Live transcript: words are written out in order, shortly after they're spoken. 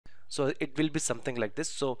So it will be something like this.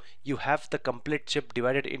 So you have the complete chip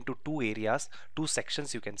divided into two areas, two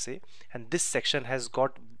sections you can say, and this section has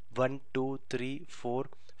got 1 2 3 4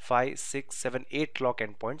 5 6 7 8 clock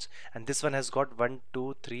endpoints, and this one has got 1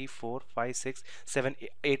 2 3 4 5 6 7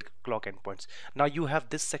 8 clock endpoints. Now you have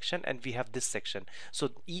this section and we have this section. So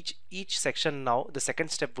each section, now the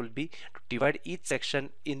second step will be to divide each section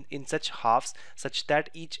in such halves such that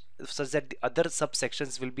the other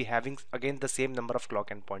subsections will be having again the same number of clock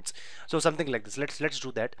endpoints. So something like this. Let's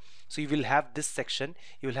do that. So you will have this section,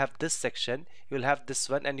 you will have this section, you will have this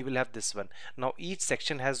one, and you will have this one. Now each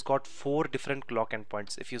section has got 4 different clock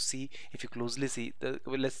endpoints. If you closely see,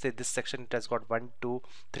 let's say this section, it has got 1 2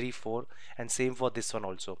 3 4, and same for this one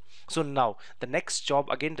also. So now the next job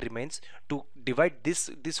again remains to divide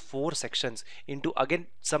these 4 sections into again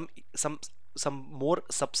some more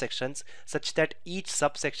subsections, such that each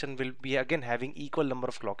subsection will be again having equal number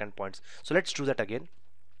of clock endpoints. So let's do that again.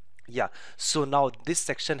 Yeah, so now this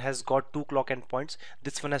section has got 2 clock endpoints,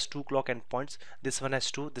 this one has 2 clock endpoints, this one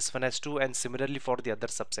has 2, this one has 2, and similarly for the other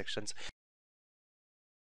subsections.